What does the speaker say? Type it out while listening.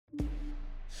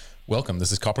Welcome.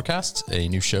 This is Coppercast, a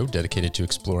new show dedicated to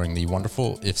exploring the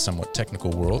wonderful, if somewhat technical,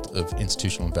 world of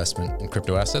institutional investment in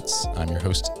crypto assets. I'm your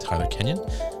host, Tyler Kenyon,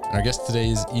 and our guest today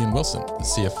is Ian Wilson, the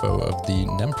CFO of the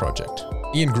NEM project.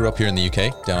 Ian grew up here in the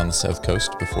UK, down on the south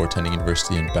coast, before attending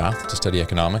university in Bath to study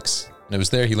economics. And it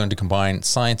was there he learned to combine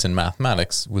science and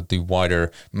mathematics with the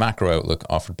wider macro outlook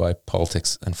offered by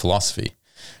politics and philosophy.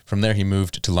 From there, he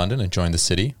moved to London and joined the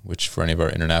City, which for any of our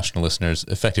international listeners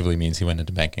effectively means he went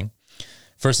into banking.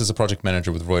 First as a project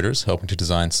manager with Reuters, helping to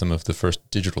design some of the first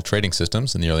digital trading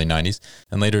systems in the early 90s,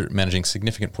 and later managing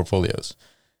significant portfolios.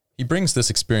 He brings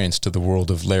this experience to the world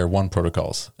of Layer 1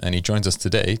 protocols, and he joins us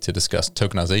today to discuss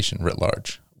tokenization writ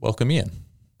large. Welcome, Ian.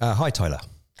 Hi, Tyler.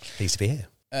 Pleased to be here.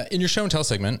 In your show and tell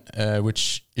segment,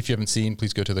 which if you haven't seen,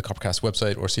 please go to the Coppercast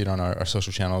website or see it on our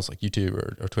social channels like YouTube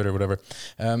or Twitter, whatever.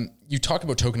 You talk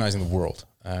about tokenizing the world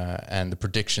and the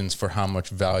predictions for how much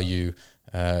value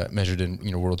measured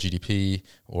in world GDP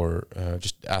or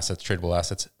just assets, tradable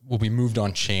assets, will be moved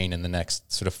on chain in the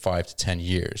next sort of 5 to 10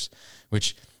 years,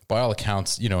 which by all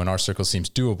accounts, in our circle seems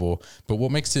doable. But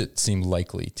what makes it seem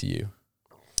likely to you?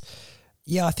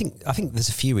 Yeah, I think there's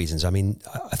a few reasons. I mean,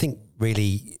 I think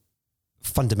really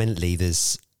fundamentally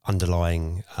there's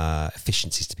underlying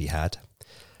efficiencies to be had.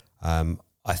 I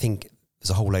think there's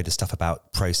a whole load of stuff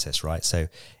about process, right? So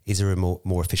is there a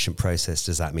more efficient process?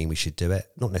 Does that mean we should do it?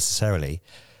 Not necessarily.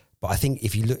 But I think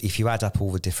if you add up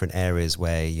all the different areas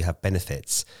where you have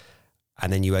benefits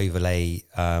and then you overlay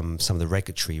some of the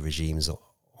regulatory regimes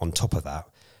on top of that,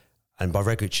 and by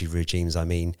regulatory regimes, I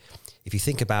mean, if you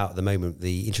think about at the moment,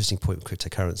 the interesting point with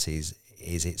cryptocurrencies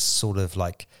is it's sort of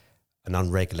like an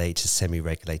unregulated,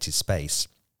 semi-regulated space.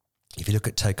 If you look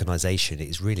at tokenization, it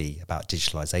is really about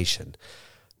digitalization.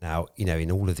 Now,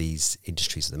 in all of these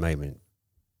industries at the moment,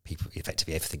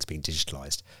 effectively everything's being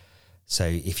digitalized. So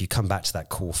if you come back to that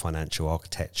core financial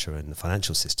architecture and the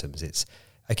financial systems, it's,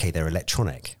 okay, they're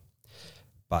electronic.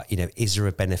 But, is there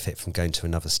a benefit from going to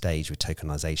another stage with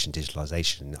tokenization,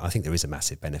 digitalization? I think there is a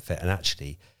massive benefit. And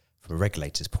actually, from a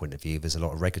regulator's point of view, there's a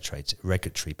lot of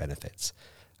regulatory benefits.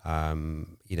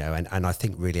 And I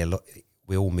think really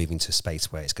we're all moving to a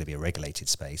space where it's going to be a regulated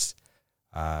space.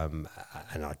 And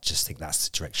I just think that's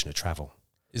the direction of travel.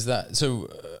 Is that so?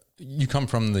 You come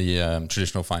from the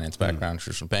traditional finance background,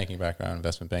 traditional banking background,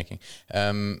 investment banking.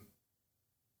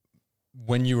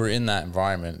 When you were in that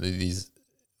environment, these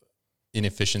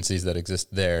inefficiencies that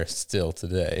exist there still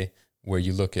today, where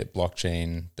you look at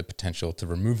blockchain, the potential to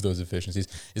remove those efficiencies,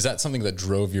 is that something that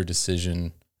drove your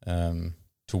decision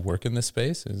to work in this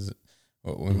space?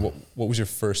 What was your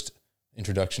first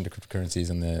introduction to cryptocurrencies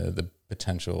and the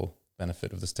potential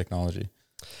benefit of this technology?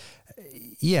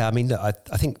 Yeah, I mean, look,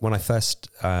 I think when I first,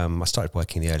 I started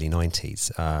working in the early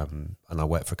 90s and I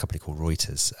worked for a company called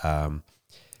Reuters.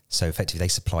 So effectively they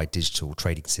supplied digital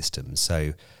trading systems.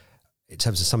 So in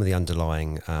terms of some of the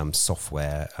underlying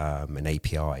software and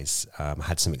APIs, I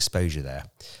had some exposure there.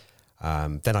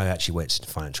 Then I actually went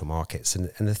into financial markets. And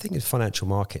the thing is, financial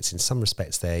markets, in some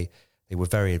respects, they were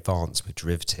very advanced with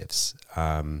derivatives.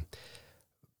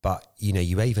 But,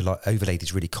 you overlay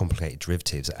these really complicated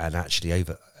derivatives and actually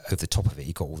over the top of it,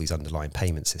 you got all these underlying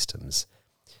payment systems.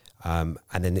 And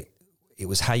then it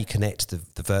was how you connect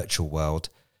the virtual world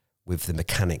with the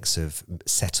mechanics of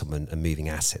settlement and moving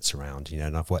assets around,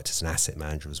 and I've worked as an asset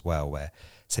manager as well, where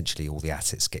essentially all the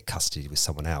assets get custodied with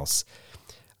someone else.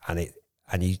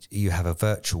 And you have a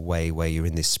virtual way where you're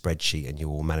in this spreadsheet and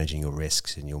you're managing your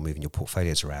risks and you're moving your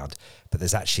portfolios around. But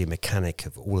there's actually a mechanic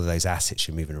of all of those assets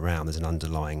you're moving around. There's an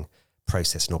underlying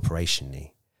process and operation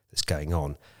that's going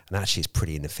on. And actually it's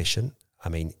pretty inefficient. I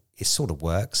mean, it sort of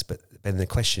works, but then the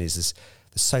question is, there's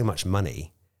so much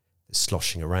money that's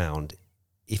sloshing around.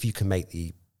 If you can make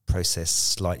the process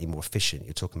slightly more efficient,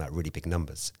 you're talking about really big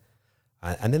numbers.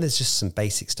 And then there's just some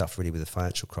basic stuff really with the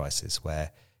financial crisis where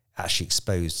it actually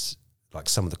exposed like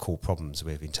some of the core problems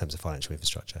in terms of financial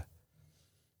infrastructure.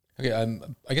 Okay,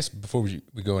 I guess before we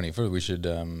go any further, we should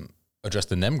address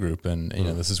the NEM group, and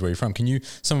this is where you're from.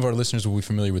 Some of our listeners will be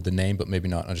familiar with the name, but maybe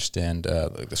not understand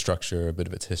the structure, a bit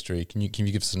of its history. Can you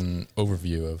give us an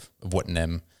overview of what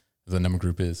the NEM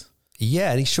group is?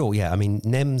 Yeah, sure. Yeah, I mean,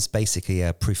 NEM's basically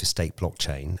a proof of stake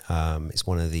blockchain. It's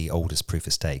one of the oldest proof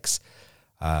of stakes.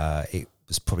 It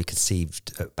was probably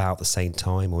conceived about the same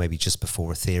time, or maybe just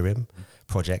before Ethereum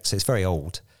project. So it's very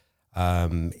old.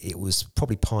 It was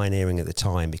probably pioneering at the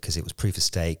time because it was proof of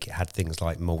stake. It had things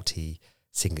like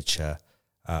multi-signature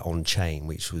on chain,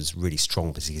 which was really strong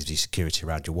because it gives you security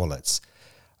around your wallets.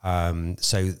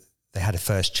 So they had a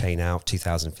first chain out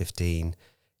 2015.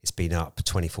 It's been up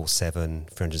 24/7,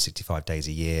 365 days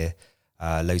a year.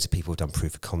 Loads of people have done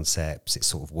proof of concepts. It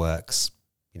sort of works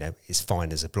is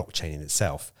fine as a blockchain in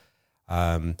itself.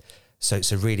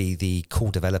 So really the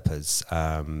core developers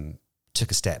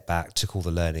took a step back, took all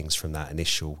the learnings from that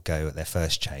initial go at their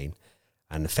first chain,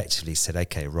 and effectively said,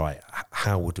 okay, right,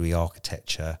 how would we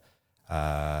architecture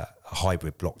a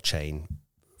hybrid blockchain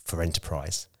for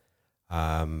enterprise?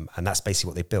 And that's basically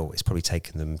what they built. It's probably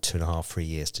taken them 2.5-3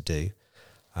 years to do.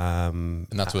 And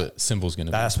that's what Symbol's going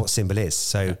to be. That's what Symbol is.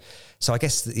 So I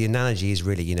guess the analogy is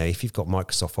really, if you've got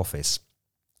Microsoft Office,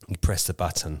 you press the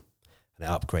button and it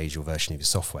upgrades your version of your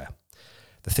software.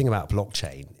 The thing about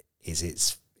blockchain is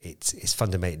it's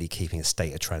fundamentally keeping a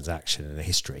state of transaction and a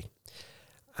history.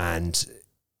 And,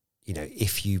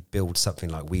 if you build something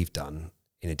like we've done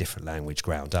in a different language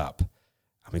ground up,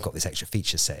 and we've got this extra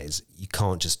feature set, is you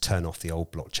can't just turn off the old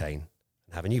blockchain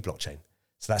and have a new blockchain.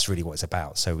 So that's really what it's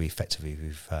about. So we've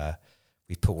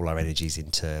put all our energies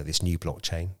into this new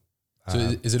blockchain. So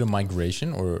is it a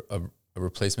migration or a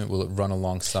replacement? Will it run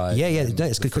alongside? Yeah, no,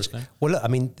 it's a good question. Well, look, I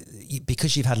mean,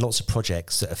 because you've had lots of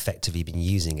projects that have effectively been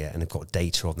using it and have got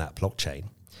data on that blockchain.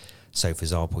 So, for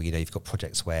example, you've got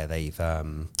projects where they've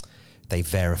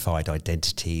verified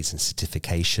identities and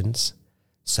certifications.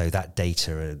 So that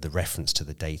data, the reference to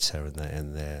the data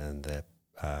and the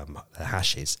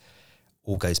hashes,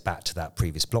 all goes back to that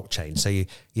previous blockchain. So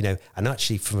and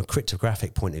actually from a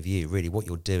cryptographic point of view, really what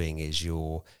you're doing is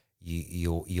you're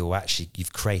actually,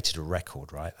 you've created a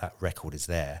record, right? That record is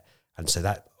there. And so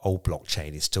that old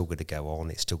blockchain is still going to go on.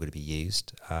 It's still going to be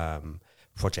used.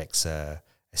 Projects are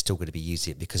still going to be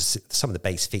using it because some of the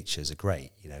base features are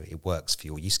great. It works for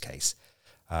your use case.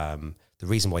 The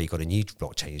reason why you've got a new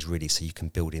blockchain is really so you can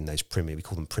build in those we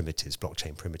call them primitives,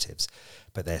 blockchain primitives,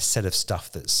 but they're a set of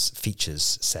stuff that's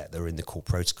features set that are in the core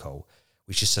protocol,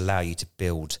 which just allow you to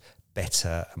build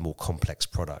better and more complex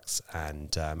products,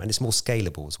 and it's more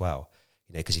scalable as well.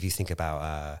 Because if you think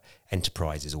about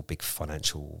enterprises or big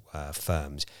financial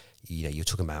firms, you're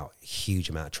talking about a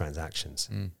huge amount of transactions.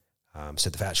 So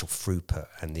the actual throughput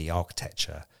and the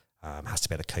architecture has to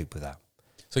be able to cope with that.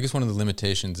 So I guess one of the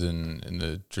limitations in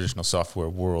the traditional software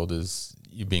world is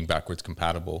you being backwards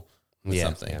compatible with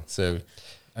something. Yeah. So,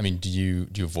 I mean, do you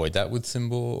avoid that with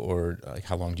Symbol, or like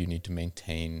how long do you need to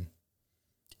maintain?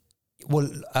 Well,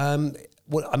 I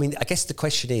mean, I guess the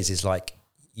question is like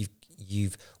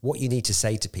you've what you need to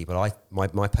say to people.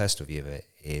 My personal view of it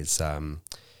is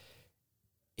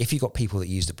if you've got people that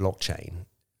use the blockchain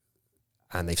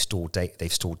and they've stored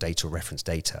data or reference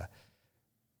data,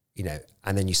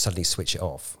 and then you suddenly switch it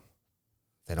off,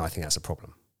 then I think that's a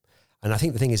problem. And I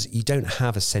think the thing is, you don't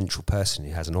have a central person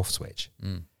who has an off switch.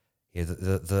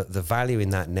 The value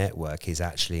in that network is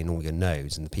actually in all your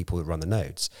nodes and the people that run the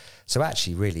nodes. So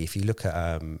actually, really, if you look at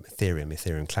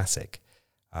Ethereum Classic,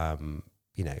 that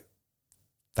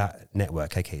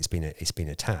network, okay, it's been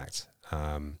attacked,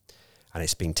 and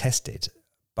it's being tested.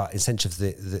 But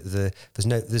essentially,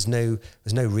 there's no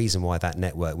reason why that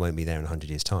network won't be there in 100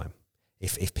 years' time.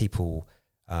 If people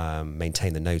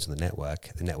maintain the nodes on the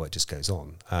network just goes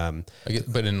on. I guess,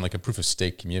 but in like a proof of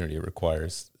stake community, it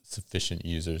requires sufficient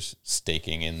users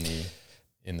staking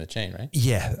in the chain, right?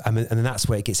 Yeah, I mean, and that's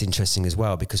where it gets interesting as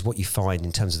well, because what you find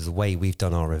in terms of the way we've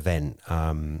done our event,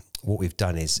 what we've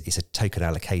done is a token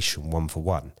allocation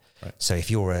 1-for-1. Right. So if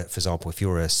you're for example, if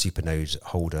you're a supernode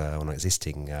holder on an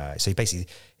existing, so basically,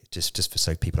 just for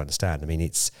so people understand, I mean,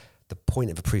 it's the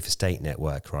point of a proof of stake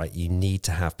network, right? You need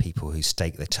to have people who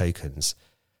stake their tokens,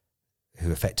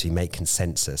 who effectively make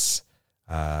consensus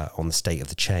on the state of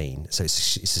the chain. So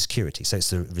it's a security. So it's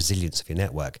the resilience of your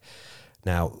network.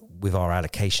 Now, with our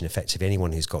allocation, effectively,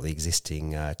 anyone who's got the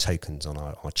existing tokens on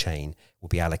our chain will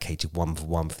be allocated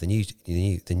 1-for-1 for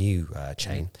the new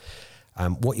chain.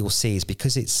 What you'll see is,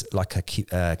 because it's like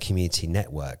a community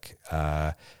network,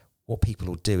 what people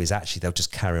will do is actually they'll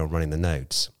just carry on running the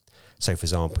nodes. So, for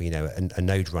example, a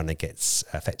node runner gets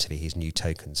effectively his new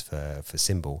tokens for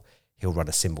Symbol. He'll run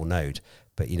a Symbol node,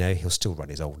 but he'll still run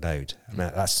his old node. I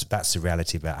mean, that's the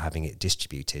reality about having it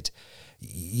distributed.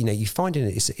 You find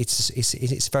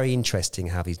it's very interesting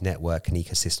how these network and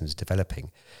ecosystems are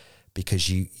developing, because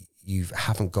you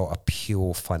haven't got a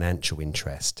pure financial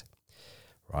interest,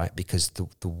 right? Because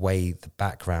the way the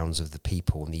backgrounds of the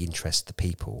people and the interests of the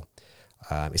people.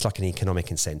 It's like an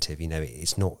economic incentive,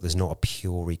 there's not a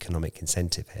pure economic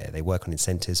incentive here. They work on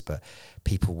incentives, but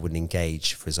people wouldn't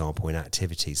engage, for example, in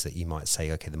activities that you might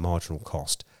say, okay, the marginal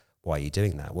cost, why are you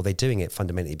doing that? Well, they're doing it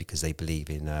fundamentally because they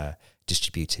believe in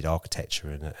distributed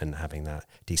architecture and having that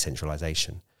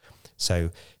decentralization. So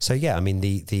yeah, I mean,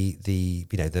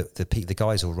 the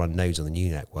guys will run nodes on the new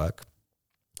network.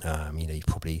 You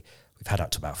probably we've had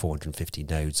up to about 450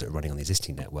 nodes that are running on the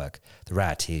existing network. The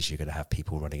reality is you're going to have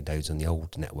people running nodes on the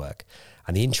old network.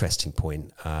 And the interesting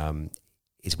point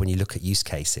is when you look at use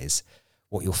cases,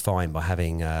 what you'll find by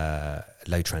having a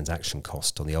low transaction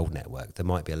cost on the old network, there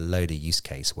might be a load of use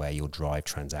case where you'll drive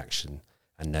transaction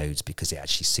and nodes because it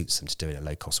actually suits them to do it in a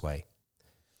low cost way.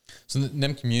 So the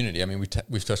NEM community, I mean,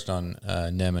 we've touched on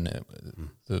NEM and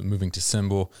the moving to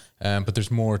Symbol, but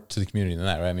there's more to the community than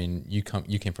that, right? I mean, you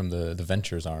came from the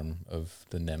ventures arm of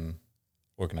the NEM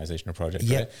organization or project,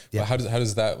 right? Yeah. But how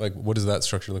does that, like, what does that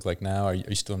structure look like now? Are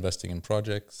you still investing in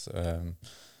projects?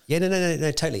 Yeah,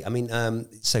 no, totally. I mean,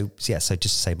 so just to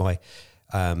say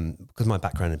because my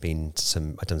background had been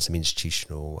I'd done some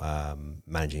institutional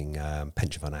managing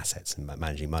pension fund assets and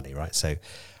managing money, right? So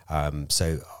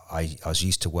I was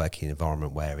used to working in an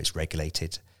environment where it's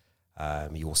regulated.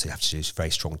 You also have to do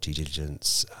very strong due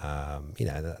diligence,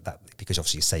 that because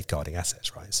obviously you're safeguarding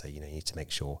assets, right? So, you need to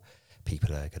make sure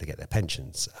people are going to get their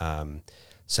pensions.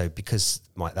 So because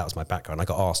that was my background, I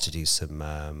got asked to do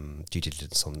some due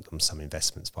diligence on some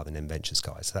investments by the NEM Ventures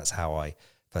guys. So that's how I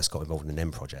first got involved in the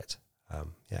NEM project.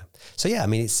 So I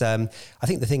mean, it's I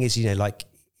think the thing is, like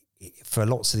for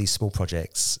lots of these small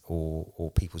projects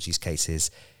or people's use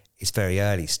cases, it's very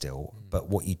early still, but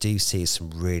what you do see is some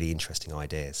really interesting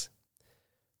ideas.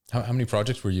 How many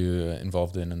projects were you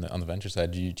involved in on the venture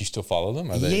side? Do you still follow them?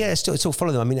 I still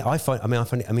follow them.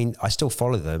 I still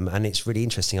follow them, and it's really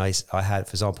interesting. I had,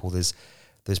 for example,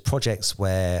 there's projects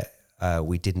where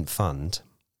we didn't fund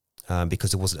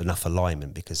because there wasn't enough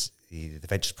alignment, because the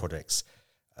venture projects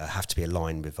have to be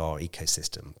aligned with our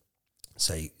ecosystem.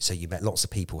 So you met lots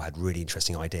of people who had really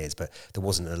interesting ideas, but there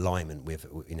wasn't an alignment with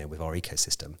our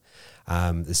ecosystem.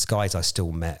 There's guys I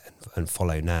still met and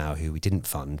follow now who we didn't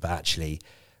fund, but actually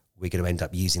we're going to end up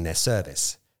using their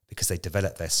service because they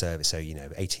developed their service. So,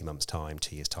 18 months time,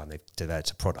 2 years time, they've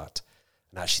developed a product,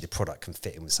 and actually the product can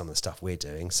fit in with some of the stuff we're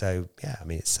doing. So yeah, I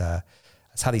mean, it's how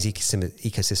these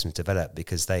ecosystems develop,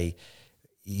 because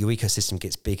your ecosystem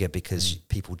gets bigger because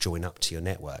people join up to your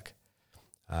network.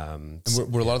 And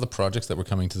were a lot of the projects that were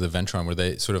coming to the venture arm, were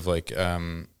they sort of like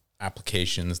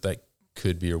applications that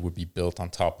could be or would be built on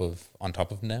top of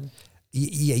NEM?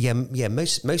 Yeah.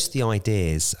 Most of the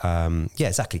ideas,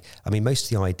 exactly. I mean, most of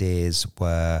the ideas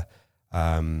were,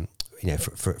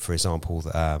 for example,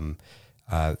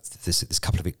 there's a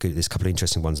couple of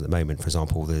interesting ones at the moment. For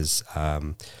example, there's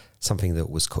something that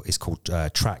is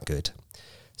called Track Good.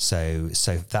 So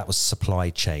that was supply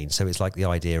chain. So it's like the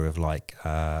idea of like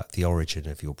the origin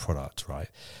of your product, right?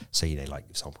 So like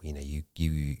for example,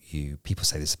 you people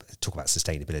talk about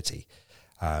sustainability,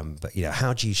 but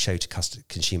how do you show to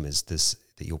consumers that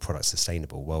your product's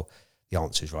sustainable? Well, the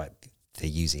answer is, right, they're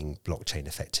using blockchain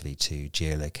effectively to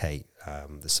geolocate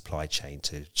the supply chain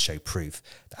to show proof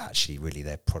that actually really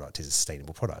their product is a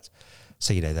sustainable product.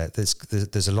 So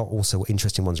there's a lot also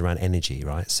interesting ones around energy,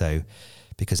 right? So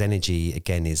because energy,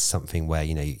 again, is something where,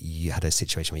 you had a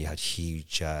situation where you had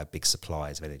huge, big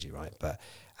suppliers of energy, right? But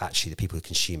actually the people who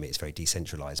consume it is very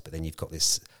decentralized. But then you've got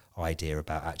this idea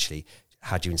about actually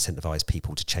how do you incentivize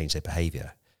people to change their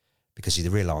behavior? Because the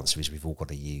real answer is we've got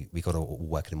to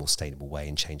work in a more sustainable way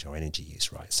and change our energy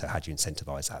use, right? So how do you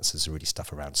incentivize that? So there's really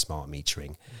stuff around smart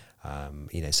metering,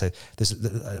 so there's,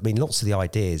 lots of the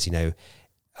ideas, they're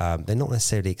not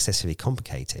necessarily excessively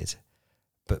complicated,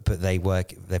 but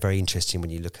they're very interesting when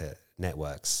you look at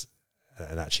networks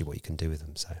and actually what you can do with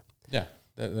them. So yeah,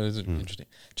 that is interesting.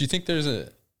 Do you think there's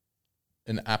a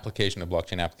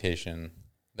blockchain application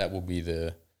that will be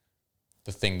the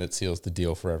thing that seals the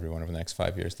deal for everyone over the next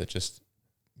 5 years, that just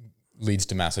leads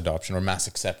to mass adoption or mass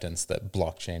acceptance that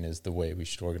blockchain is the way we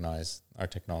should organize our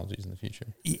technologies in the future?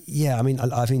 Yeah, I mean,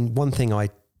 one thing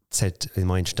I said in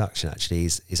my introduction actually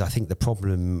is I think the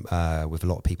problem with a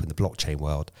lot of people in the blockchain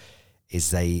world is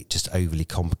they just overly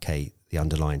complicate the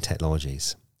underlying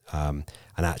technologies, and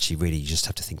actually really you just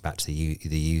have to think back to the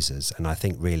users. And I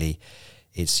think really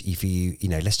it's, if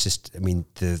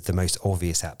the most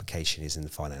obvious application is in the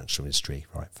financial industry,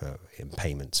 right, in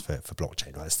payments for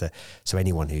blockchain, right? So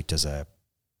anyone who does a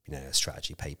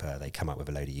strategy paper, they come up with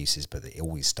a load of uses, but it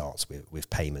always starts with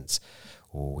payments,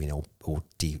 or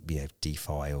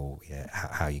DeFi, or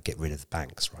how you get rid of the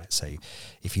banks, right? So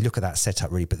if you look at that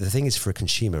setup, really, but the thing is, for a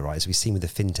consumer, right, as we've seen with the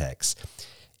fintechs,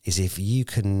 is if you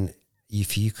can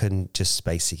just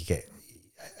basically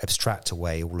abstract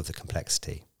away all of the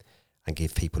complexity and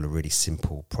give people a really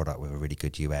simple product with a really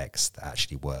good UX that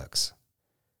actually works,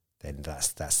 then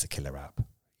that's the killer app,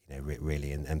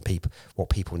 really. And what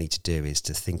people need to do is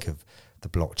to think of the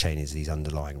blockchain as these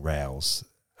underlying rails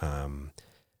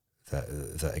that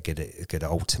are going to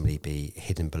ultimately be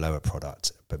hidden below a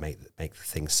product, but make the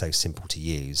things so simple to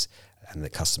use, and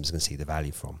that customers are going to see the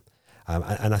value from.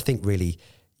 And I think really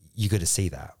you're going to see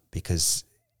that because,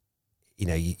 you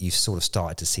know, you've sort of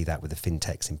started to see that with the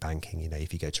fintechs in banking. You know,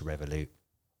 if you go to Revolut,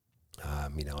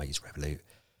 you know, I use Revolut.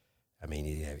 I mean,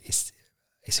 you know,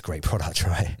 it's a great product,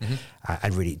 right? Mm-hmm.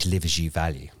 And really it delivers you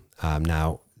value.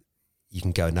 Now, you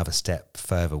can go another step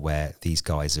further where these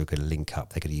guys are going to link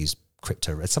up. They're going to use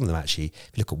crypto. Some of them actually,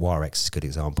 if you look at Wirex, it's a good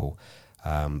example.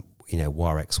 You know,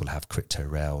 Wirex will have crypto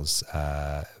rails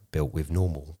built with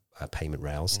normal payment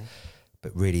rails. Mm.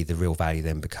 But really the real value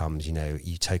then becomes, you know,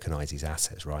 you tokenize these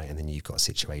assets, right? And then you've got a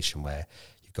situation where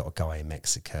you've got a guy in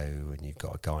Mexico and you've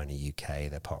got a guy in the UK,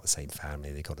 they're part of the same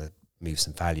family, they've got to move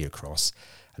some value across,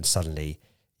 and suddenly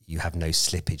you have no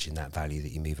slippage in that value that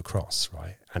you move across,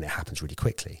 right? And it happens really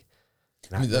quickly.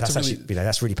 I mean, that's actually, you know,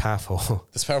 that's really powerful.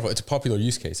 That's powerful. It's a popular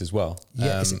use case as well.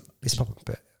 Yeah, it's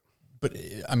popular. But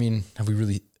I mean, have we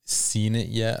really seen it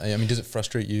yet? I mean, does it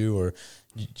frustrate you, or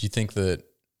do you think that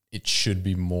it should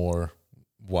be more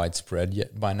widespread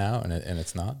yet by now, and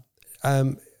it's not?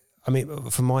 I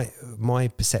mean, from my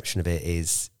perception of it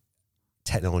is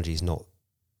technology is not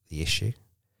the issue.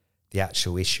 The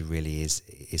actual issue really is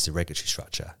the regulatory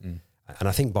structure. Mm. And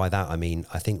I think by that, I mean,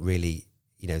 I think really,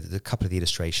 you know, the couple of the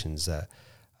illustrations or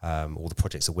the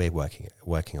projects that we're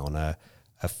working on are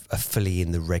fully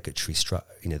in the regulatory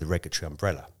the regulatory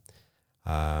umbrella.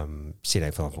 So, you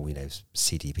know, for example, you know,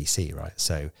 CDBC, right?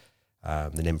 So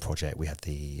the NEM project, we had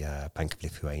the Bank of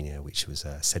Lithuania, which was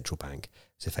a central bank.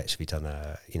 It's effectively done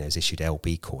has issued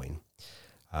LB coin.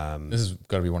 This has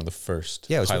got to be one of the first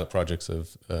pilot projects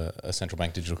of a central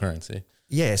bank digital currency.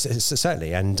 Yes,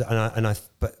 certainly, and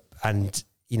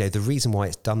you know, the reason why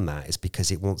it's done that is because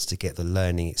it wants to get the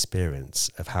learning experience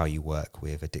of how you work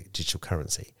with a digital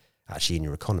currency actually in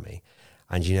your economy.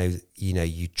 And you know,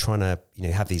 you trying to, you know,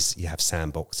 you have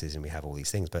sandboxes and we have all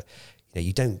these things, but you know,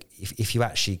 you don't. If you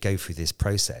actually go through this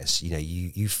process, you know,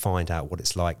 you find out what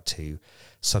it's like to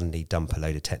suddenly dump a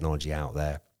load of technology out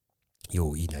there.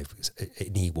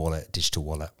 An e-wallet, digital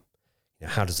wallet. You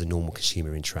know, how does the normal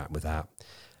consumer interact with that?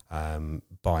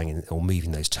 Buying or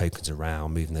moving those tokens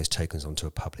around, moving those tokens onto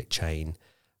a public chain.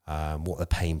 What are the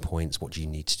pain points? What do you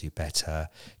need to do better?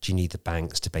 Do you need the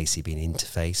banks to basically be an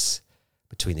interface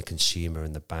between the consumer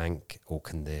and the bank, or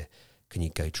can you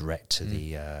go direct to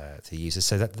the user?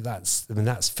 So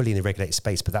that's fully in the regulated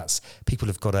space, but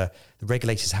the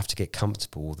regulators have to get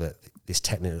comfortable that this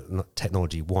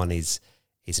technology, one is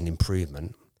an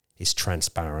improvement, it's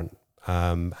transparent,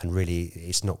 and really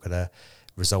it's not going to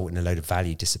result in a load of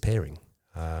value disappearing.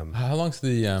 How long's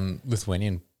the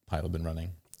Lithuanian pilot been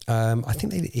running? I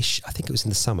think it was in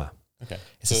the summer. Okay,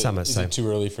 it's the summer. Is it too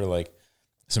early for like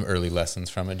some early lessons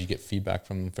from it? Do you get feedback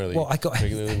from them fairly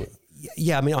regularly?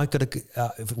 Yeah, I mean, I got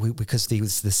because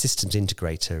the systems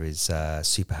integrator is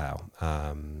Superhow.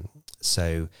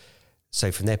 So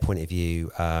from their point of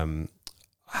view, I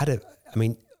got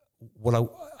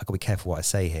to be careful what I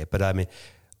say here, but I mean,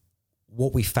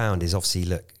 what we found is obviously,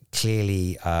 look,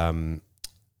 clearly,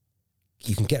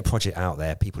 you can get a project out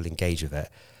there, people engage with it,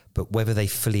 but whether they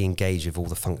fully engage with all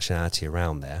the functionality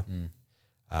around there,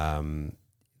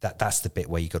 that's the bit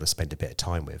where you got to spend a bit of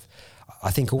time with.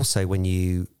 I think also when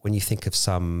you think of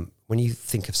some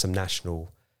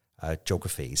national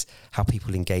geographies, how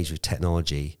people engage with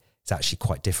technology is actually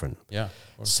quite different. Yeah.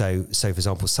 So for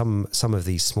example, some of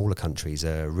these smaller countries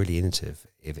are really innovative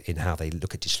in how they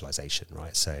look at digitalization,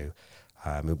 right? So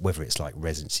whether it's like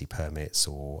residency permits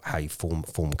or how you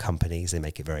form companies, they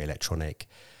make it very electronic.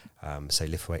 So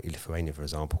Lithuania, for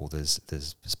example, there's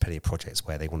plenty of projects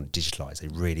where they want to digitalize. They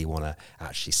really want to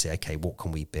actually say, okay, what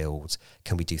can we build?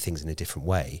 Can we do things in a different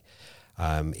way?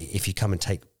 If you come and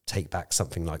take back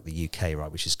something like the UK,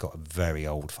 right, which has got a very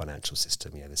old financial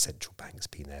system, you know, the central bank's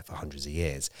been there for hundreds of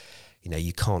years. You know,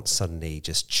 you can't suddenly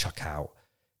just chuck out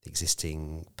the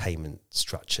existing payment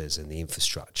structures and the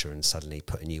infrastructure and suddenly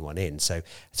put a new one in. So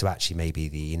actually maybe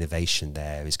the innovation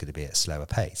there is going to be at a slower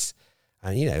pace.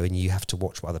 And, you know, and you have to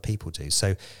watch what other people do.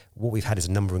 So what we've had is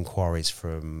a number of inquiries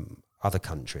from other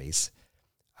countries.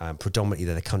 Predominantly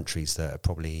they're the countries that are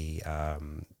probably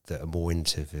that are more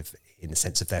innovative in the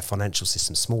sense of their financial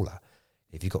system smaller.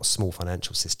 If you've got a small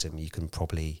financial system, you can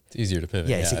probably... It's easier to pivot.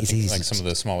 Yeah, it's easy. Like some of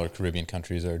the smaller Caribbean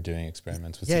countries are doing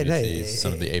experiments with CBDCs,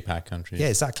 some of the APAC countries. Yeah,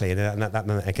 exactly. And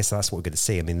that, I guess that's what we're going to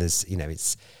see. I mean, there's, you know,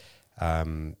 it's...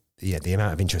 the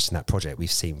amount of interest in that project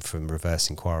we've seen from reverse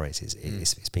inquiries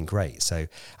it's been great. So,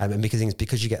 and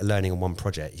because you get learning on one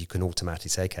project, you can automatically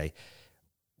say, okay,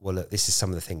 well, look, this is some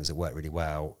of the things that work really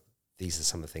well. These are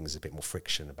some of the things there's a bit more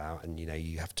friction about, and you know,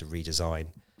 you have to redesign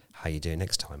how you do it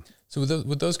next time. So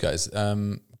with those guys,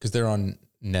 because they're on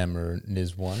NEM or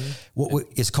NIS1?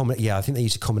 It's common. Yeah, I think they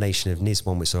use a combination of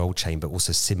NIS1, which is old chain, but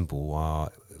also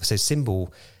Symbol. So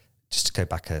Symbol, just to go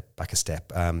back a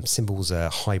step, Symbol's a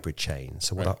hybrid chain.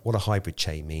 So what a hybrid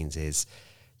chain means is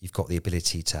you've got the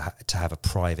ability to have a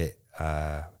private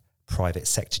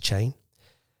sector chain.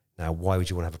 Now, why would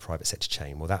you want to have a private sector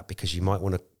chain? Well, because you might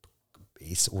want to,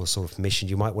 it's all sort of permission,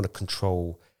 you might want to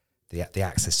control the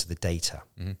access to the data.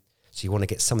 Mm-hmm. So you want to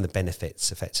get some of the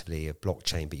benefits effectively of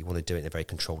blockchain, but you want to do it in a very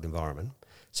controlled environment.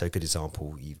 So a good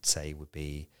example you'd say would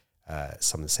be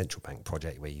some of the central bank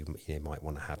project where you might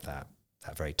want to have that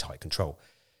very tight control.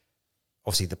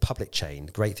 Obviously, the public chain,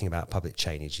 the great thing about public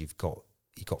chain is you've got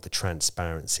the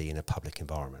transparency in a public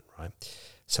environment, right?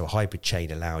 So a hybrid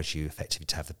chain allows you effectively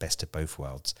to have the best of both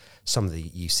worlds. Some of the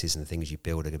uses and the things you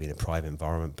build are going to be in a private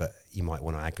environment, but you might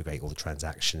want to aggregate all the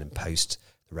transaction and post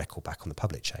the record back on the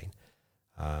public chain.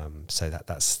 So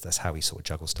that's how we sort of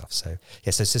juggle stuff. So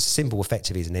yeah, so Symbol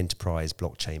effectively is an enterprise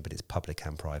blockchain, but it's public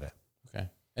and private. Okay.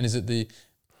 And is it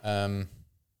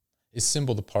is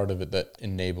Symbol the part of it that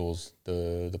enables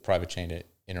the private chain to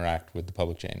interact with the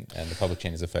public chain, and the public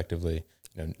chain is effectively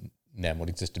NEM, what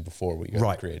existed before what you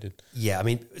guys created? Yeah, I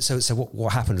mean, so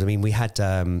what happened? I mean, we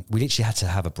literally had to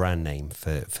have a brand name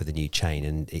for the new chain,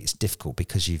 and it's difficult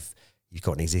because you've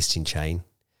got an existing chain,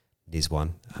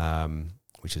 NIS1,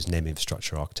 which was NEM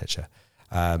Infrastructure Architecture.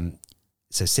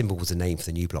 So Symbol was the name for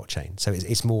the new blockchain. So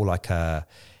it's more like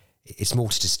it's more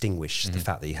to distinguish the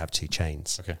fact that you have two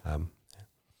chains. Okay.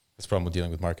 That's the problem with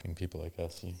dealing with marketing people like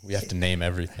us. We have to name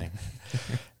everything.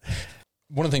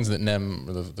 One of the things that NEM,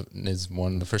 or the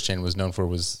NIS1, the first chain, was known for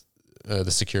was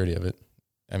the security of it.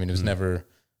 I mean, it was never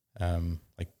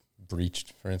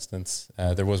breached, for instance.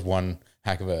 There was one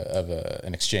hack of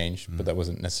an exchange, but that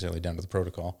wasn't necessarily down to the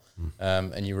protocol.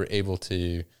 And you were able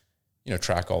to,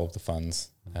 track all of the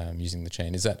funds using the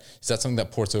chain. Is that something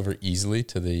that ports over easily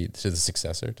to the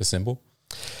successor, to Symbol?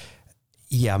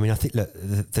 Yeah, I mean, I think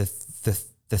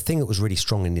the thing that was really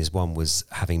strong in NIS1 was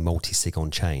having multi-sig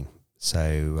on chain.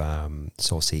 So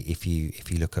obviously, if you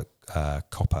look at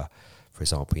Copper, for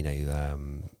example,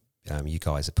 you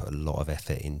guys have put a lot of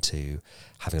effort into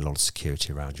having a lot of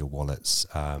security around your wallets.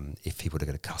 If people are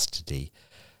going to custody,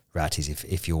 reality is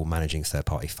if you're managing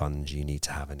third-party funds, you need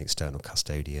to have an external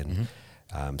custodian.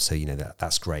 Mm-hmm. So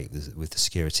that's great with the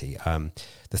security.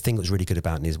 The thing that was really good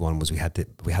about NIS1 was we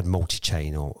had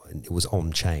multi-chain, or it was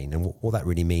on-chain, and what that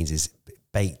really means is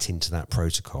baked into that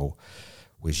protocol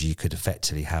was you could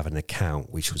effectively have an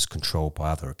account which was controlled by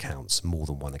other accounts, more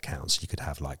than one account. So you could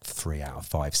have like 3 out of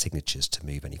 5 signatures to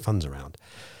move any funds around.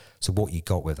 So what you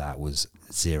got with that was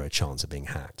zero chance of being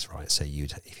hacked, right? So if you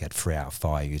had 3 out of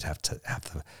 5, you'd have to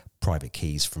have the private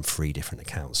keys from 3 different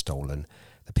accounts stolen.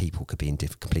 The people could be in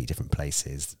completely different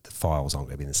places. The files aren't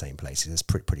going to be in the same places. It's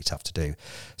pretty tough to do.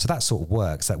 So that sort of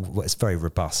works. It's very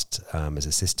robust as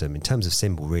a system. In terms of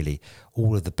Symbol, really,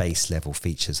 all of the base level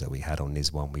features that we had on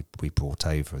NIS1, we brought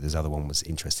over. There's other one was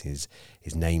interesting is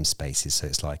namespaces. So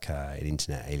it's like an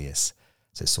internet alias.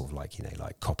 So it's sort of like,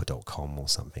 like copper.com or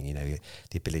something,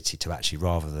 the ability to actually,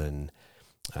 rather than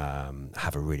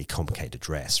have a really complicated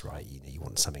address, right? You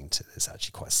want something that's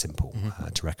actually quite simple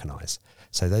to recognize.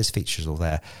 So those features are all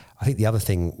there. I think the other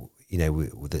thing,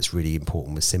 that's really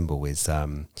important with Symbol is,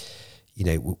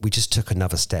 we just took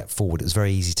another step forward. It was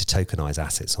very easy to tokenize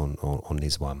assets on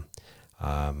NIS1.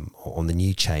 On the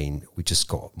new chain, we just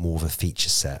got more of a feature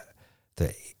set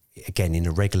that, again, in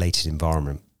a regulated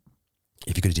environment,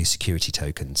 if you're going to do security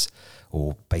tokens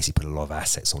or basically put a lot of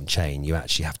assets on chain, you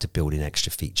actually have to build in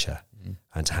extra feature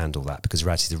and to handle that, because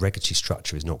the regulatory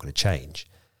structure is not going to change.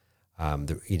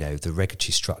 The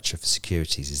regulatory structure for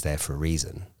securities is there for a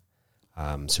reason.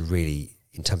 So really,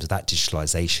 in terms of that,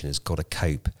 digitalization has got to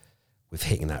cope with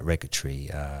hitting that regulatory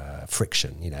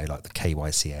friction, like the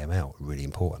KYC AML, really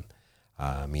important.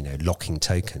 Locking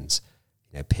tokens,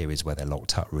 periods where they're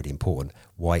locked up, really important.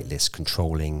 Whitelist,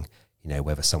 controlling,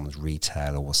 whether someone's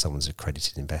retail or someone's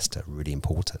accredited investor, really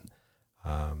important.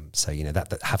 So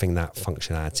that having that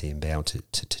functionality and be able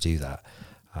to do that,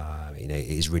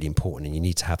 is really important, and you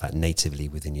need to have that natively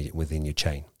within your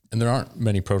chain. And there aren't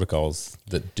many protocols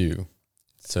that do.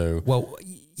 So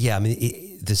I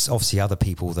mean, there's obviously other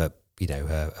people that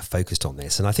are focused on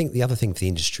this, and I think the other thing for the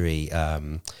industry,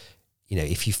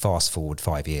 if you fast forward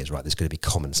 5 years, right, there's going to be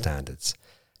common standards.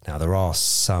 Now there are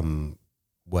some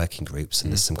working groups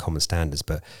and there's some common standards,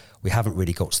 but we haven't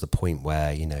really got to the point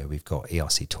where we've got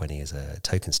ERC20 as a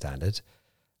token standard,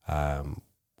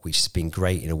 which has been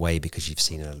great in a way because you've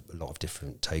seen a lot of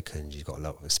different tokens, you've got a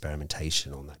lot of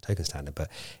experimentation on that token standard. But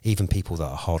even people that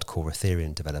are hardcore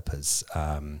Ethereum developers,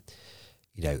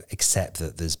 accept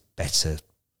that there's better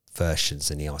versions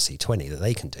than ERC20 that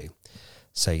they can do.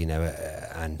 So,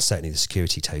 and certainly the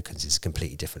security tokens is a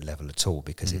completely different level at all,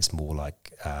 because it's more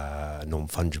like a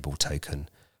non-fungible token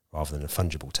rather than a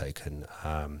fungible token.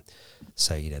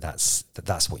 So, that's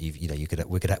what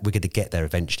we're going to get there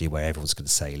eventually, where everyone's going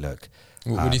to say, look.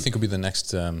 What do you think will be the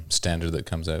next standard that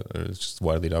comes out, or is just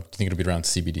widely adopted? Do you think it'll be around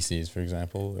CBDCs, for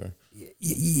example? Or?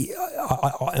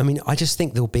 I just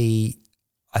think there'll be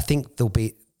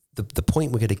the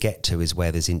point we're going to get to is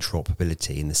where there's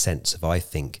interoperability, in the sense of, I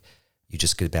think you're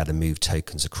just going to be able to move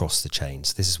tokens across the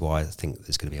chains. This is why I think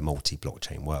there's going to be a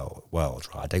multi-blockchain world,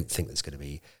 right? I don't think there's going to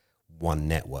be one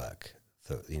network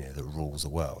that rules the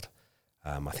world.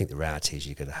 I think the reality is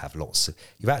you're going to have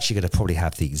you're actually going to probably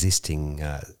have the existing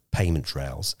payment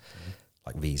rails,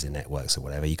 like Visa networks or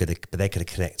whatever. But they're going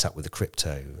to connect up with the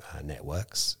crypto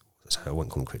networks. So I won't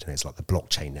call them crypto networks, like the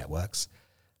blockchain networks.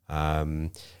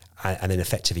 And then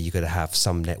effectively you're going to have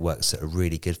some networks that are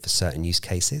really good for certain use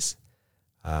cases,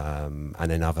 and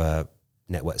then other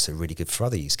networks that are really good for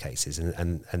other use cases.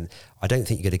 And I don't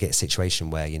think you're going to get a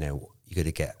situation where, you're going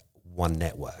to get one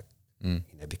network,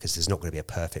 because there's not going to be a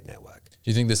perfect network. Do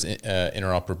you think this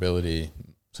interoperability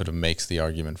sort of makes the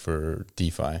argument for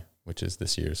DeFi, which is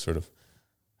this year's sort of,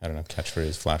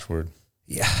 catchphrase, flash word?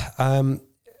 Yeah. I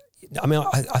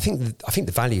think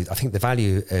the value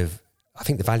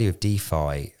of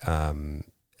DeFi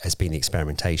has been the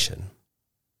experimentation,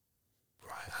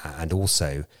 right? And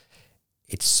also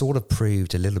it's sort of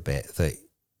proved a little bit that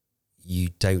you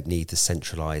don't need the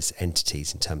centralized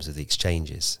entities in terms of the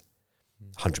exchanges,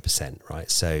 100%, right?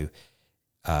 So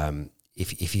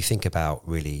if you think about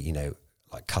really,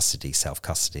 like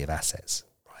self-custody of assets,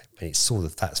 right? And it's sort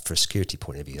of, that's for a security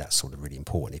point of view, that's sort of really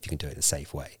important if you can do it in a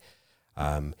safe way.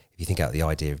 If you think about the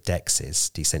idea of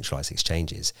DEXs, decentralized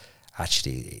exchanges,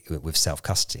 actually with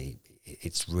self-custody,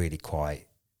 it's really quite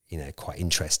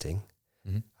interesting.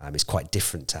 It's quite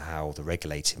different to how the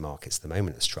regulated markets at the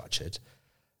moment are structured.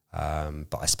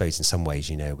 But I suppose in some ways,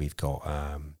 we've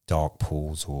got dark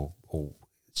pools or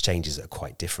exchanges that are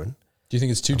quite different. Do you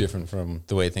think it's too different from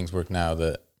the way things work now,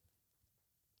 that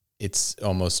it's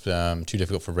almost too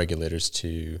difficult for regulators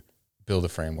to build a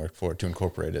framework for it, to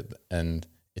incorporate it, and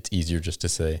it's easier just to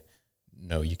say,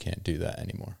 no, you can't do that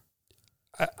anymore?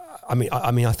 I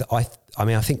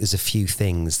think there's a few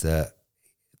things that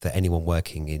anyone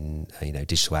working in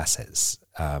digital assets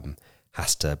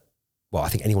has to. Well, I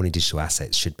think anyone in digital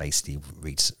assets should basically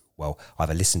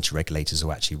either listen to regulators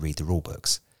or actually read the rule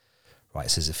books, right?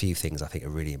 So there's a few things I think are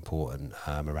really important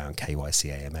around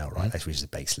KYC, AML, right? That's which is the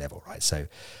base level, right? So,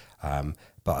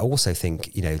 but I also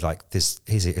think like this.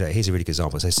 Here's a really good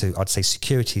example. So I'd say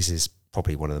securities is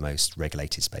probably one of the most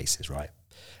regulated spaces, right?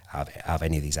 Out of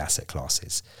any of these asset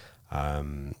classes.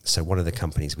 So one of the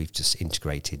companies we've just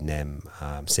integrated, NEM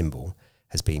symbol,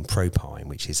 has been Propine,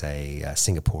 which is a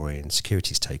Singaporean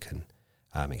securities token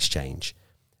exchange.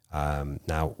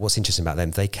 Now, what's interesting about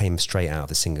them, they came straight out of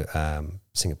the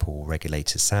Singapore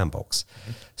regulators sandbox.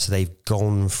 So they've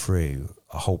gone through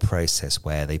a whole process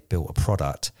where they built a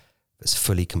product that's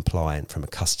fully compliant from a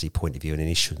custody point of view and an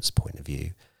issuance point of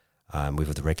view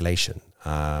with the regulation.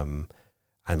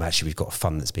 And actually, we've got a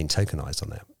fund that's been tokenized on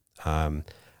that.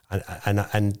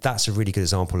 And that's a really good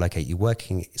example. Okay,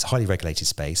 it's a highly regulated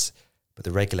space, but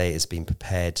the regulator's been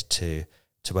prepared to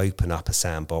open up a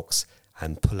sandbox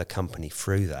and pull a company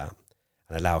through that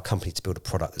and allow a company to build a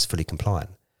product that's fully compliant.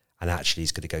 And actually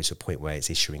is going to go to a point where it's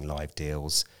issuing live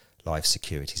deals, live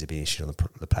securities are being issued on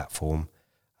the platform,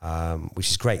 which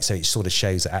is great. So it sort of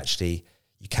shows that actually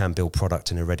you can build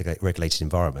product in a regulated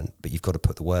environment, but you've got to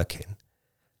put the work in.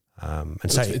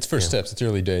 And so it's first steps. It's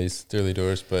early days, it's early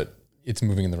doors, but it's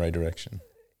moving in the right direction.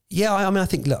 Yeah, I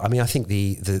think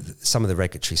the some of the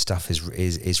regulatory stuff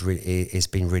is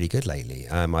been really good lately.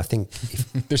 I think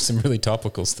there's some really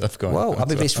topical stuff going on. Well,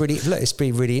 it's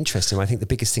been really interesting. I think the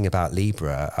biggest thing about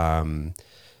Libra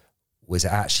was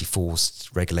it actually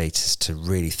forced regulators to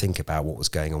really think about what was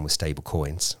going on with stable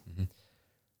coins.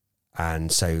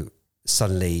 And so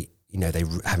suddenly, they're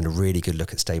having a really good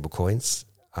look at stable coins.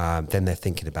 Then they're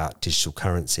thinking about digital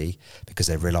currency because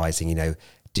they're realizing,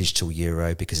 digital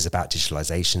euro, because it's about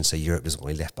digitalization. So Europe doesn't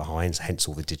want to be left behind. So hence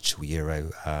all the digital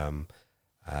euro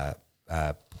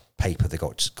paper that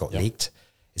got leaked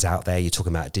is out there. You're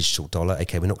talking about a digital dollar.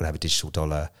 Okay, we're not going to have a digital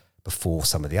dollar before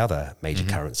some of the other major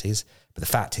currencies. But the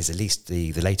fact is, at least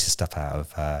the latest stuff out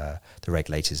of the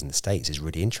regulators in the States is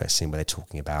really interesting, where they're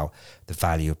talking about the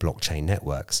value of blockchain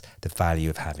networks, the value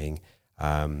of having,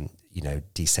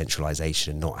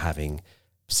 decentralization, not having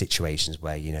situations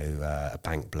where, a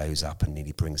bank blows up and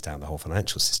nearly brings down the whole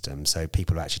financial system. So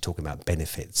people are actually talking about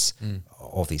benefits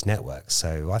of these networks.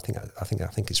 So I think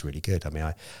it's really good. I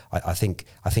mean, I think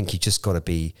you just got to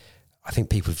be. I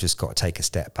think people have just got to take a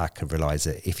step back and realise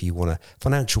that if you want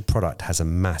financial product has a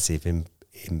massive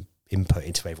input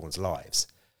into everyone's lives,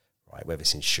 right? Whether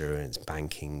it's insurance,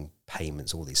 banking,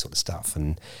 payments, all these sort of stuff,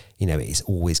 and it's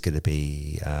always going to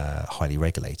be highly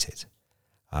regulated.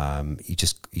 You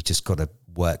just got to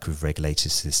work with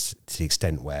regulators to the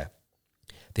extent where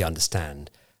they understand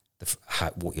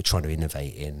what you're trying to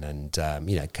innovate in, and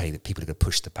that people are going to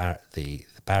push the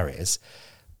barriers,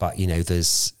 but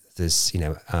there's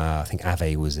I think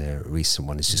Aave was a recent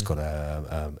one. It's just got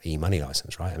a e-money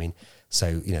license, right? I mean,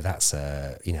 so that's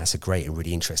a great and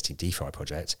really interesting DeFi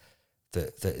project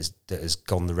that has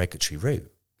gone the regulatory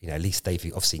route. At least they've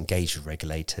obviously engaged with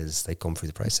regulators. They've gone through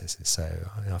the processes. So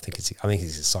I think it's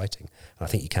exciting, and I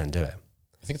think you can do it.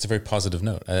 I think it's a very positive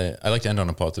note. I like to end on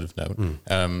a positive note.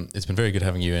 It's been very good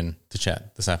having you in to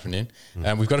chat this afternoon.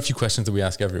 We've got a few questions that we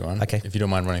ask everyone. Okay. If you don't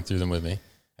mind running through them with me.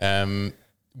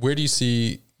 Where do you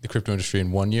see the crypto industry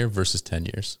in 1 year versus 10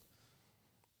 years?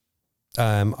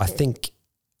 I think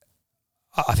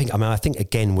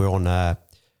again, we're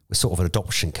sort of an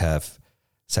adoption curve.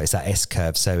 So it's that S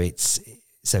curve.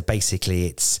 So basically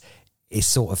it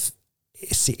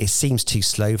seems too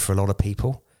slow for a lot of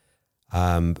people.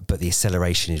 But the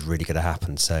acceleration is really going to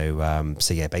happen. So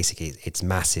yeah, basically it's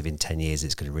massive in 10 years.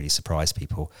 It's going to really surprise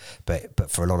people.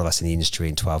 But for a lot of us in the industry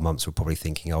in 12 months, we're probably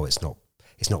thinking, it's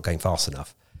not going fast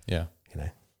enough. Yeah.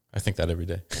 I think that every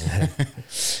day.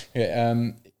 Yeah,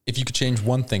 if you could change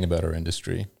one thing about our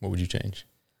industry, what would you change?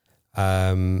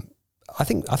 I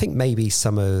think maybe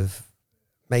some of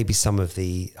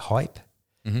the hype.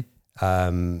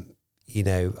 I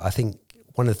think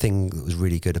one of the things that was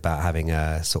really good about having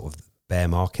a sort of bear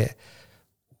market,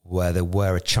 where there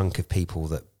were a chunk of people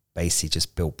that basically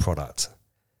just built product,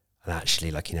 and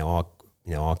actually, our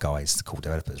guys, the core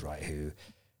developers, right, who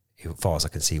as far as I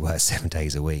can see, work 7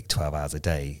 days a week, 12 hours a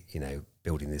day,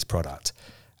 building this product,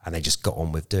 and they just got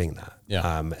on with doing that.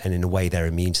 Yeah. And in a way, they're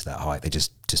immune to that hype. They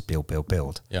just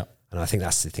build. Yeah. And I think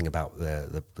that's the thing about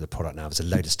the product now. There's a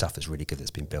load of stuff that's really good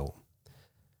that's been built.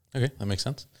 Okay, that makes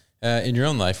sense. In your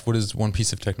own life, what is one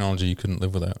piece of technology you couldn't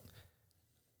live without?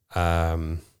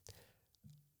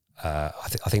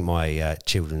 I think my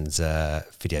children's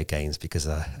video games, because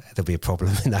there'll be a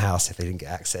problem in the house if they didn't get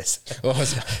access. Oh,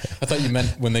 I thought you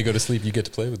meant when they go to sleep, you get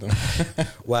to play with them.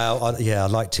 Well, I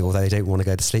like to, although they don't want to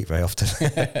go to sleep very often.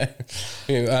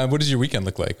 What does your weekend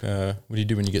look like? What do you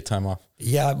do when you get time off?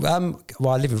 Yeah,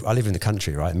 well, I live in the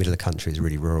country, right? The middle of the country is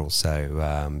really rural,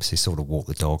 so sort of walk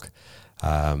the dog,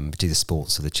 do the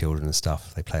sports with the children and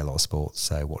stuff. They play a lot of sports,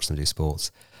 so watch them do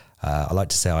sports. I like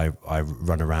to say I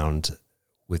run around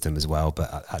with them as well,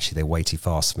 but actually they're way too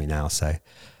fast for me now. So,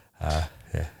 yeah.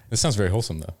 This sounds very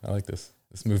wholesome, though. I like this.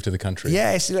 Let's move to the country.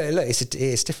 Yeah, it's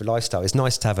a different lifestyle. It's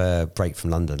nice to have a break from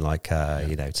London,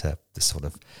 to the sort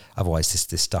of. Otherwise,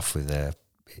 this stuff with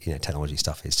technology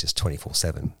stuff is just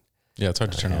 24/7. Yeah, it's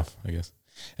hard to turn off, I guess.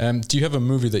 Do you have a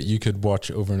movie that you could watch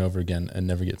over and over again and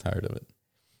never get tired of it?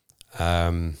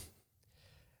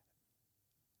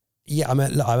 Yeah,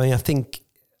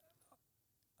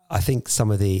 I think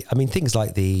some of the, things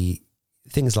like the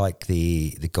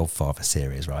Godfather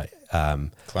series, right?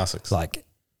 Classics. Like,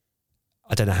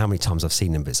 I don't know how many times I've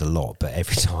seen them, but it's a lot. But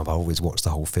every time I always watch the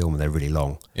whole film, and they're really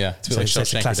long. Yeah, it's like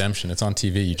Shawshank Redemption. It's on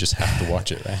TV. You just have to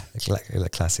watch it, right? A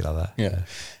classic like that. Yeah.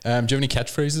 Do you have any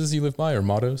catchphrases you live by or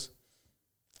mottos?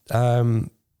 Yeah,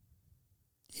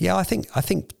 I think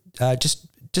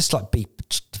just like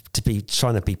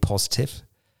trying to be positive.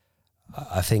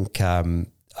 I think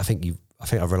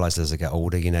I've realised as I get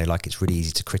older, like it's really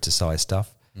easy to criticise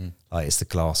stuff. Like it's the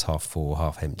glass half full,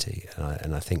 half empty.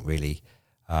 And I think really,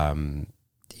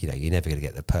 you're never going to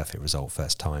get the perfect result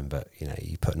first time, but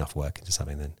you put enough work into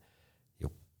something, then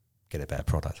you'll get a better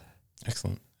product.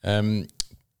 Excellent.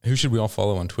 Who should we all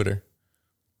follow on Twitter?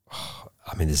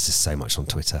 There's just so much on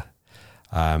Twitter.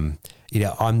 I'm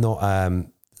not,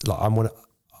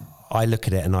 I look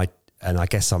at it and I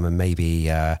guess I'm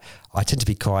I tend to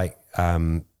be quite,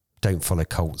 don't follow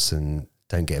cults and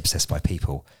don't get obsessed by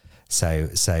people. So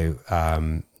I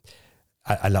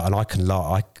can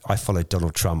laugh. I follow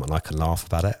Donald Trump and I can laugh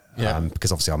about it. Yeah.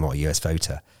 Because obviously I'm not a US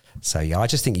voter. So yeah, I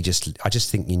just think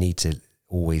you need to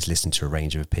always listen to a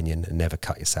range of opinion and never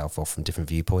cut yourself off from different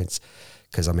viewpoints.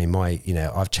 Because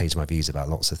I've changed my views about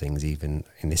lots of things, even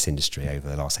in this industry over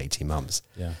the last 18 months.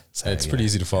 Yeah. So it's pretty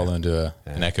easy to fall into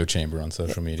an echo chamber on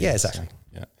social media. Yeah, exactly.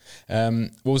 So, yeah.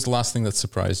 What was the last thing that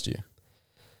surprised you?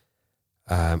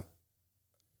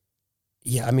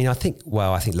 Yeah, I mean,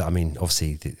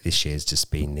 obviously this year's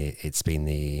just been the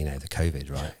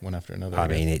COVID, right? One after another. I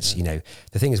mean, it's,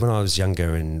 the thing is, when I was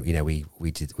younger and,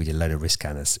 we did a load of risk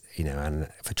scanners, and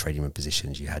for trading in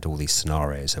positions, you had all these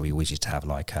scenarios. So we always used to have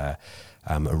like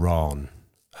Iran,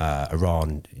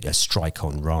 a strike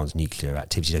on Iran's nuclear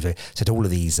activity. So all of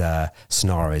these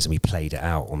scenarios, and we played it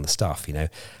out on the stuff,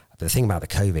 But the thing about the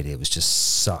COVID, it was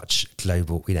just such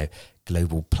global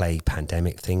play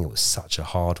pandemic thing. It was such a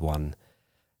hard one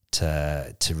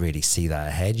to really see that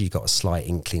ahead. You got a slight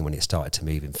inkling when it started to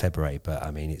move in February, but I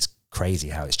mean, it's crazy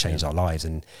how it's changed our lives,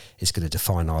 and it's going to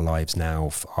define our lives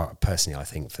now. Personally, I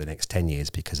think for the next 10 years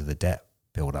because of the debt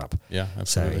build up. Yeah,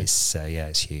 absolutely. So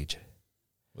it's huge.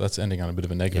 Well, that's ending on a bit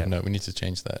of a negative note. We need to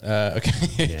change that.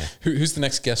 Okay. Yeah. Who's the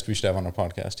next guest we should have on our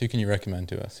podcast? Who can you recommend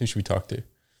to us? Who should we talk to?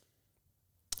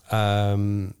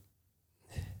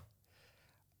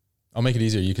 I'll make it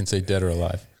easier. You can say dead or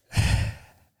alive.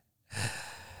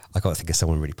 I got to think of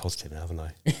someone really positive now, haven't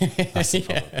I? That's the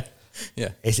problem. Yeah.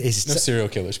 It's no serial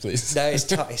killers, please. No, it's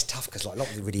tough. It's tough because like a lot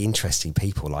of the really interesting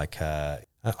people, like I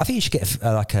think you should get a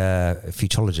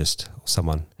futurologist or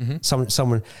someone. Mm-hmm.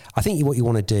 Someone. I think what you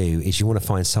want to do is you want to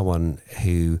find someone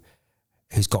who's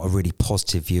got a really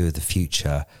positive view of the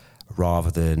future,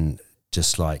 rather than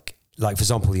just like for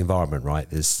example the environment. Right?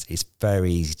 It's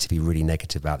very easy to be really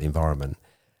negative about the environment,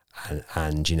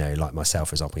 and like myself,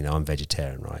 for example, I'm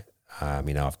vegetarian, right?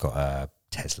 I've got a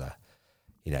Tesla,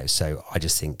 so I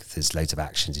just think there's loads of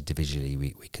actions individually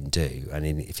we can do. And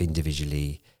if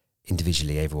individually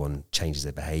everyone changes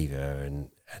their behaviour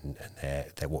and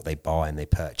their what they buy and they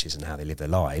purchase and how they live their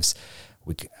lives,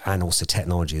 and also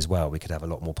technology as well, we could have a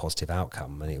lot more positive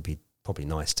outcome. And it would be probably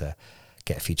nice to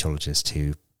get a futurologist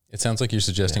who... It sounds like you're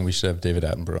suggesting we should have David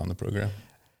Attenborough on the programme.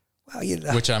 Well,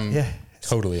 which I'm... Yeah.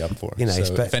 Totally up for.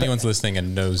 So if anyone's listening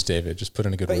and knows David, just put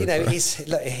in a good word. But it's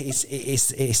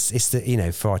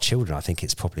the for our children, I think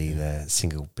it's probably the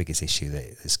single biggest issue that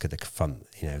is going to confront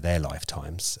their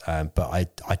lifetimes. But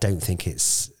I don't think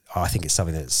I think it's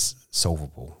something that's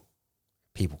solvable.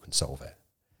 People can solve it,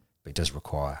 but it does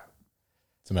require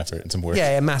some effort and some work.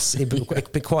 Yeah, it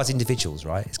requires individuals,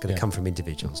 right? It's going to come from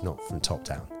individuals, not from top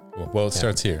down. Well, it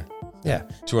starts here. Yeah.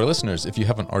 To our listeners, if you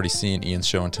haven't already seen Ian's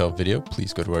show and tell video,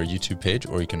 please go to our YouTube page,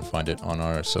 or you can find it on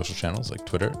our social channels like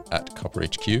Twitter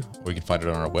 @CopperHQ, or you can find it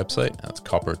on our website. That's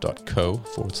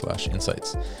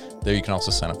copper.co/insights. There you can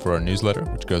also sign up for our newsletter,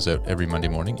 which goes out every Monday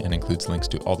morning and includes links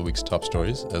to all the week's top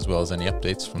stories, as well as any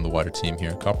updates from the wider team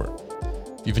here at Copper.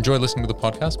 If you've enjoyed listening to the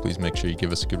podcast, please make sure you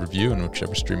give us a good review on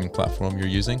whichever streaming platform you're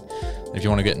using. And if you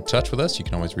want to get in touch with us, you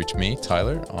can always reach me,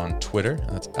 Tyler, on Twitter.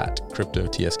 That's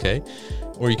 @CryptoTSK.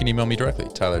 Or you can email me directly,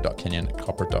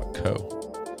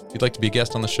 tyler.kenyon@copper.co. If you'd like to be a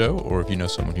guest on the show, or if you know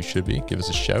someone who should be, give us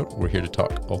a shout. We're here to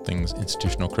talk all things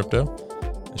institutional crypto.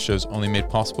 The show's only made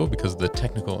possible because of the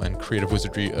technical and creative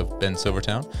wizardry of Ben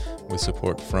Silvertown, with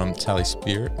support from Tally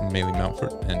Spear, Maylee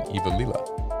Mountford, and Eva Lila.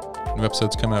 New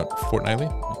episodes come out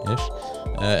fortnightly-ish.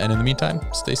 And in the meantime,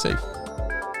 stay safe.